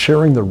and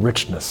sharing the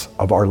richness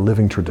of our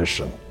living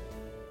tradition.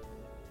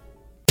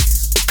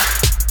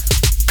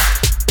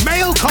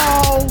 Mail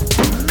call!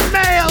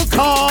 Mail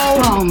call!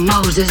 Oh,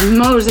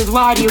 Moses,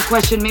 why do you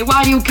question me?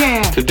 Why do you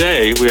care?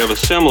 Today, we have a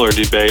similar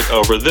debate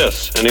over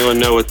this. Anyone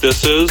know what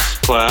this is,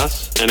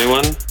 class?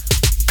 Anyone?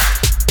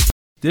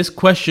 This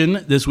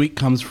question this week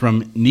comes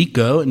from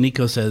Nico.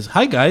 Nico says,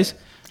 hi, guys.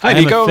 Hi,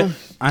 Nico.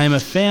 I am a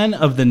fan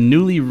of the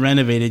newly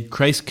renovated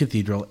Christ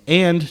Cathedral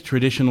and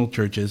traditional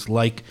churches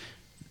like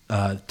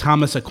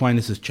Thomas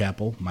Aquinas'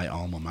 Chapel, my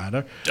alma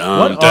mater.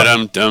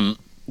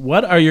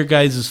 What are your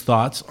guys'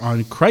 thoughts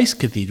on Christ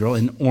Cathedral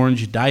in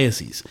Orange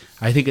Diocese?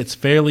 I think it's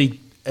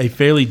a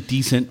fairly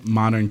decent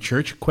modern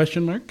church, ?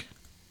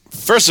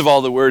 First of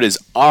all, the word is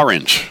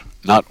orange,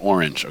 not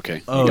orange,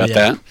 okay? Oh, you got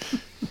yeah. that?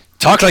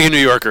 Talk like a New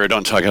Yorker or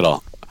don't talk at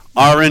all.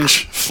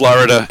 Orange,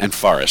 Florida, and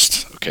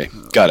forest. Okay,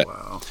 got it.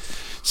 Wow.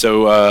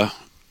 So,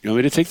 you want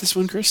me to take this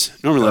one, Chris?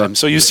 Normally, I'm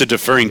so used to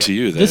deferring to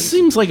you. This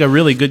seems like a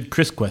really good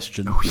Chris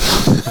question.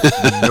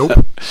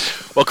 Nope.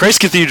 Well, Christ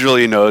Cathedral,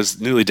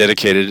 is newly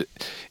dedicated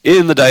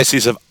in the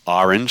Diocese of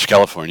Orange,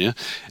 California,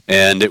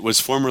 and it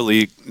was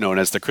formerly known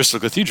as the Crystal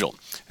Cathedral.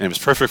 And it was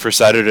perfect for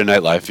Saturday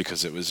Night Live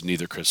because it was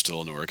neither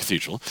crystal nor a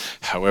cathedral.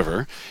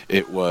 However,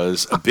 it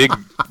was a big,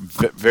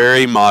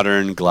 very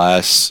modern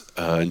glass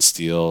and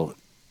steel,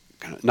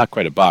 not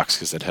quite a box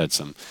because it had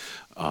some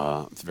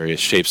various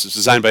shapes. It was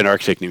designed by an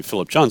architect named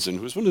Philip Johnson,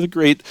 who was one of the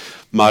great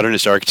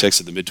modernist architects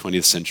of the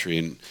mid-20th century,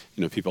 and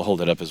people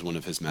hold it up as one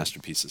of his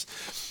masterpieces.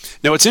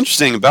 Now, what's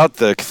interesting about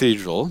the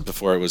cathedral,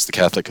 before it was the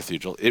Catholic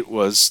Cathedral, it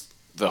was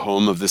the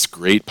home of this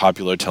great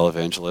popular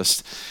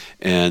televangelist,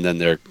 and then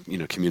their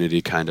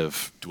community kind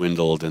of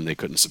dwindled, and they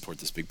couldn't support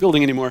this big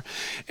building anymore.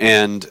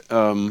 And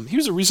he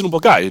was a reasonable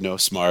guy,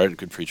 smart,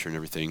 good preacher, and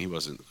everything. He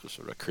wasn't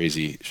sort of a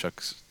crazy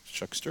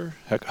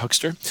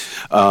huckster.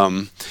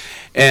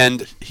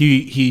 And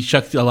he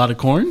shucked a lot of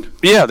corn?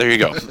 Yeah, there you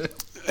go.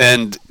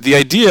 And the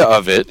idea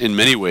of it, in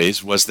many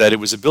ways, was that it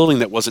was a building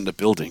that wasn't a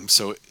building.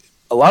 So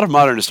a lot of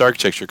modernist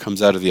architecture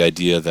comes out of the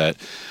idea that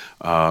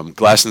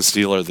glass and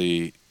steel are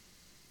the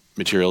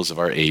materials of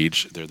our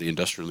age. They're the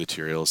industrial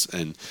materials,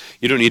 and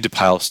you don't need to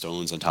pile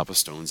stones on top of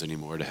stones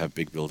anymore to have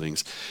big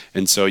buildings.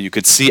 And so you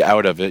could see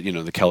out of it,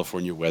 the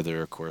California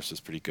weather, of course, is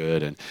pretty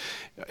good, and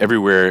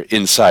everywhere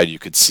inside you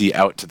could see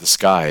out to the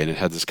sky, and it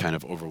had this kind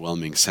of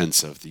overwhelming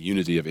sense of the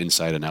unity of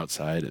inside and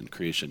outside and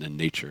creation and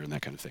nature and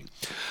that kind of thing.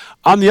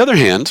 On the other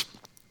hand,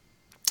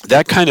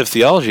 that kind of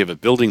theology of a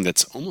building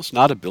that's almost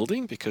not a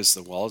building because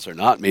the walls are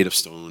not made of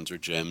stones or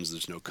gems,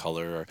 there's no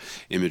color or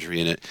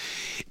imagery in it,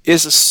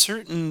 is a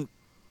certain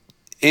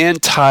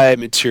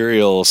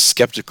anti-material,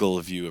 skeptical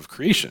view of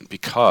creation,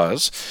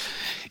 because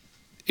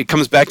it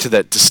comes back to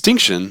that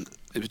distinction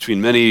between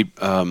many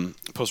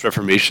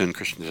post-Reformation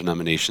Christian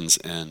denominations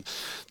and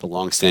the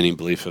long-standing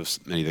belief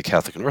of many of the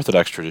Catholic and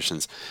Orthodox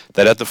traditions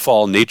that at the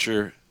fall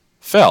nature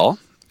fell,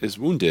 is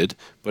wounded,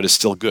 but is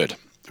still good,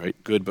 right?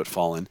 Good but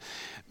fallen.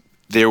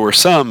 There were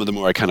some of the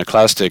more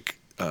iconoclastic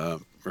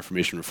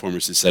Reformation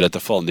reformers who said at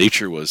the fall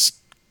nature was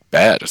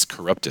bad. It's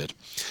corrupted.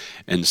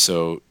 And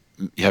so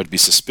you have to be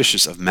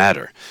suspicious of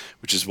matter,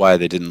 which is why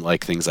they didn't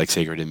like things like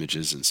sacred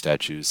images and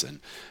statues. And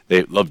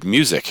they loved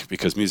music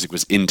because music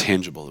was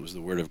intangible. It was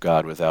the word of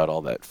God without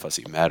all that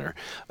fuzzy matter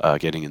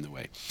getting in the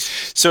way.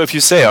 So if you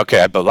say, okay,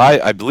 I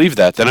believe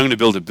that, then I'm going to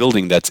build a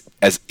building that's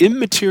as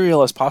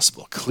immaterial as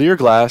possible, clear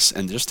glass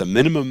and just a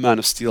minimum amount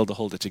of steel to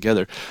hold it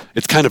together.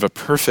 It's kind of a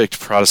perfect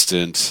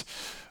Protestant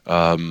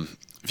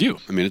view.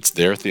 I mean, it's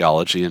their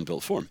theology in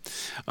built form.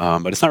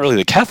 But it's not really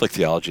the Catholic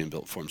theology in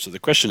built form. So the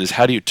question is,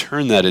 how do you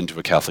turn that into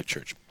a Catholic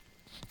church?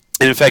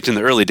 And in fact, in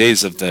the early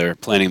days of their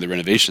planning the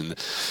renovation,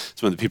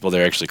 some of the people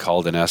there actually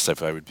called and asked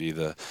if I would be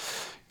the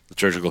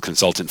liturgical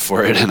consultant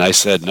for it. And I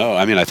said no.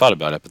 I mean, I thought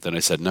about it, but then I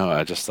said no.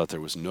 I just thought there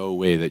was no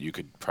way that you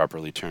could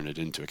properly turn it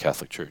into a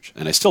Catholic church.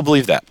 And I still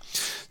believe that.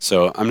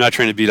 So I'm not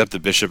trying to beat up the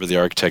bishop or the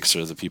architects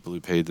or the people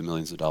who paid the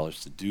millions of dollars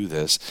to do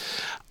this.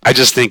 I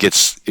just think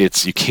it's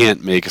you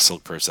can't make a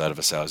silk purse out of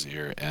a sow's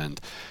ear.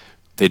 And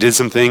they did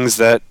some things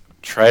that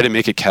try to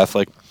make it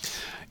Catholic.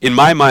 In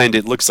my mind,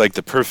 it looks like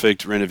the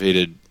perfect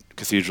renovated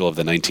cathedral of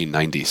the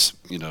 1990s.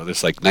 You know,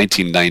 there's like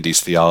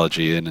 1990s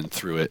theology in and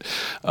through it.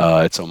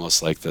 It's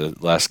almost like the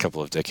last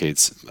couple of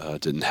decades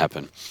didn't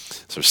happen.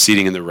 So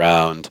seating in the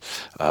round,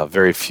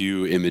 very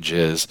few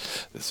images,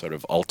 this sort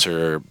of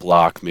altar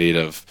block made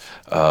of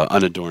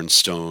unadorned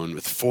stone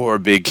with 4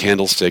 big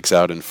candlesticks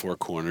out in 4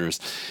 corners.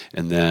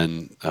 And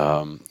then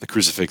the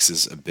crucifix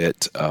is a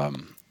bit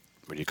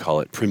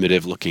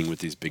primitive looking with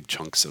these big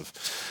chunks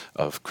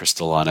of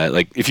crystal on it.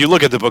 Like if you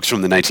look at the books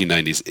from the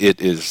 1990s, it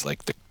is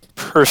like the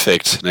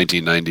perfect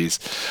 1990s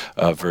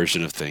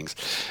version of things.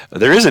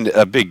 There isn't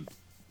a big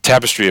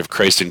tapestry of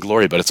Christ in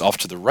glory, but it's off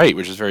to the right,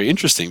 which is very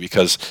interesting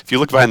because if you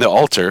look behind the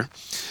altar,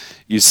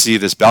 you see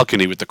this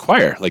balcony with the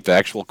choir, like the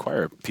actual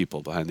choir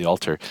people behind the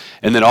altar.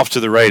 And then off to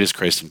the right is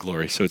Christ in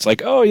glory. So it's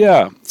like, oh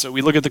yeah. So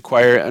we look at the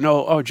choir and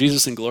oh,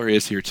 Jesus in glory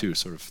is here too,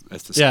 sort of.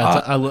 It's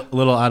a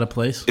little out of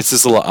place. It's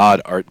this little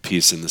odd art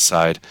piece in the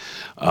side.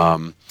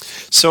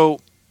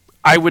 So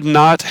I would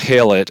not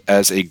hail it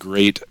as a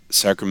great,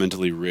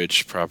 sacramentally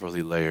rich,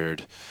 properly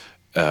layered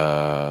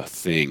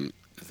thing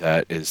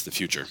that is the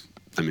future.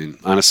 I mean,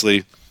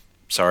 honestly,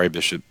 sorry,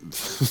 Bishop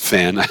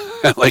fan,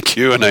 I like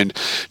you and I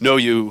know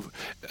you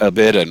a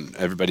bit and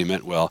everybody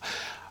meant well.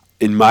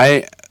 In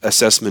my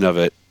assessment of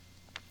it,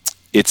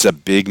 it's a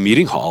big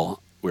meeting hall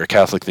where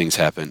Catholic things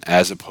happen,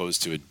 as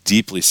opposed to a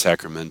deeply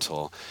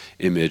sacramental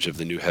image of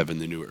the new heaven,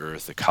 the new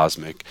earth, the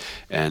cosmic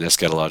and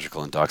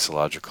eschatological and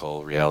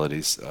doxological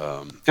realities.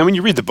 And when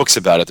you read the books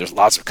about it, there's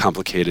lots of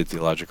complicated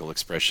theological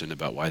expression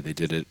about why they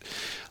did it.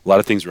 A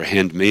lot of things were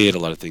handmade, a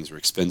lot of things were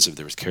expensive,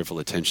 there was careful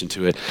attention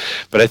to it.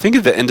 But I think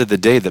at the end of the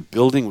day, the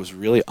building was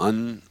really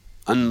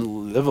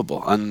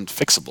unlivable,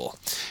 unfixable.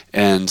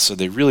 And so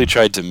they really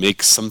tried to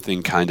make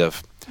something kind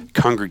of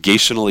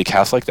congregationally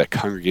Catholic, that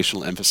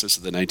congregational emphasis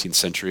of the 19th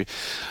century.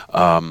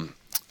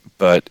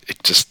 But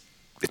it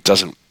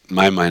doesn't, in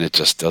my mind, it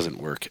just doesn't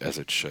work as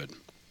it should.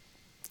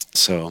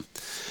 So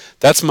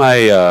that's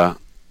my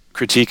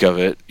critique of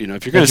it. You know,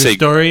 if you're going to say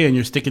story and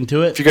you're sticking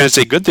to it, if you're going to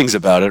say good things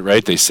about it,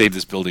 right? They saved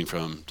this building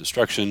from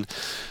destruction.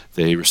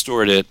 They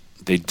restored it.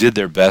 They did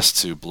their best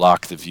to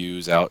block the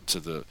views out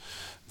to the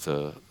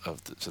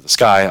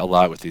sky a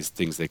lot with these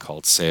things they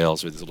called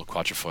sails, or these little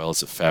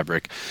quatrefoils of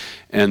fabric.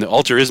 And the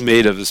altar is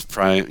made of this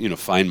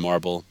fine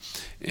marble,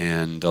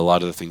 and a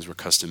lot of the things were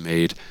custom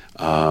made.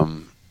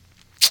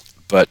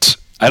 But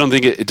I don't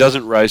think it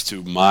doesn't rise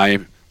to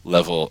my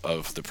level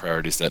of the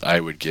priorities that I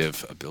would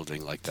give a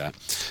building like that.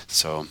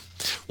 So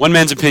one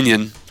man's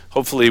opinion,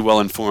 hopefully well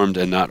informed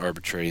and not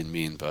arbitrary and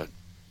mean, but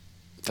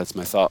that's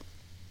my thought.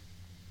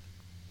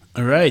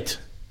 All right,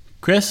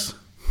 Chris.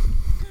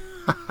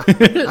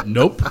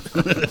 Nope.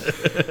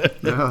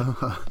 No,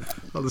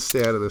 I'll just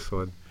stay out of this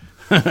one.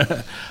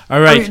 All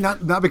right. I mean,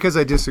 not because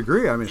I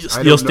disagree. I mean,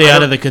 you'll stay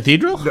out of the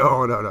cathedral?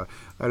 No.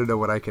 I don't know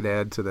what I could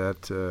add to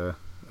that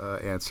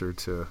answer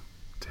to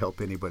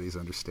help anybody's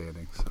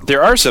understanding. So.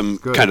 There are some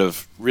kind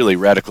of really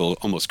radical,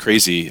 almost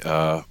crazy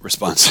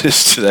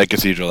responses to that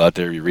cathedral out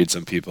there. You read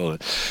some people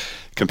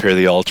compare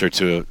the altar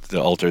to the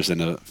altars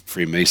in a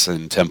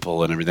Freemason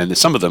temple and everything. And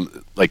some of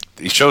them, like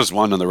he shows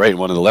one on the right and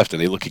one on the left,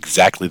 and they look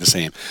exactly the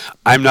same.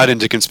 I'm not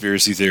into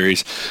conspiracy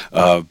theories,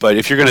 but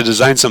if you're going to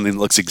design something that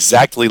looks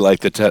exactly like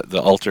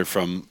the altar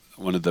from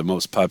one of the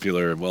most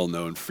popular,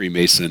 well-known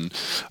Freemason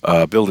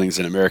buildings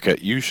in America,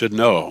 you should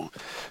know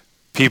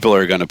people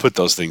are going to put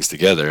those things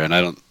together. And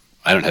I don't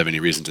have any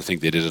reason to think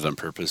they did it on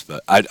purpose,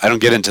 but I don't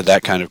get into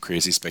that kind of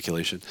crazy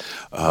speculation.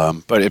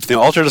 But if the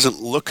altar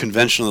doesn't look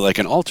conventionally like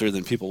an altar,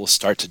 then people will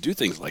start to do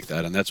things like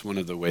that. And that's one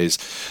of the ways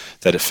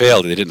that it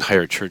failed. They didn't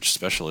hire church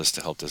specialists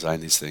to help design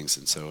these things.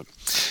 And so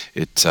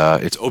it's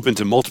open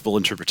to multiple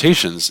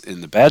interpretations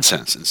in the bad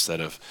sense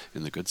instead of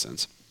in the good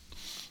sense.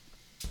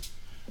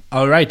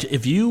 All right.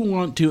 If you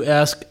want to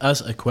ask us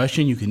a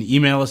question, you can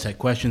email us at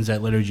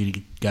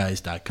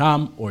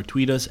questions@liturgyguys.com or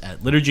tweet us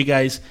at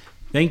liturgyguys.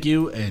 Thank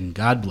you, and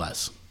God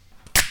bless.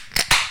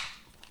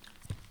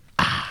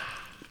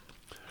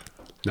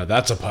 Now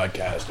that's a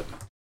podcast.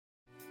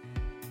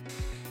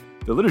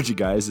 The Liturgy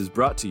Guys is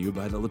brought to you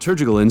by the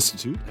Liturgical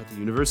Institute at the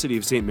University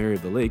of St. Mary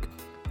of the Lake,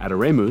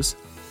 Adoremus,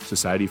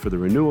 Society for the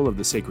Renewal of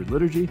the Sacred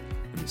Liturgy,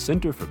 and the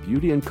Center for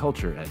Beauty and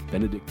Culture at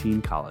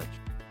Benedictine College.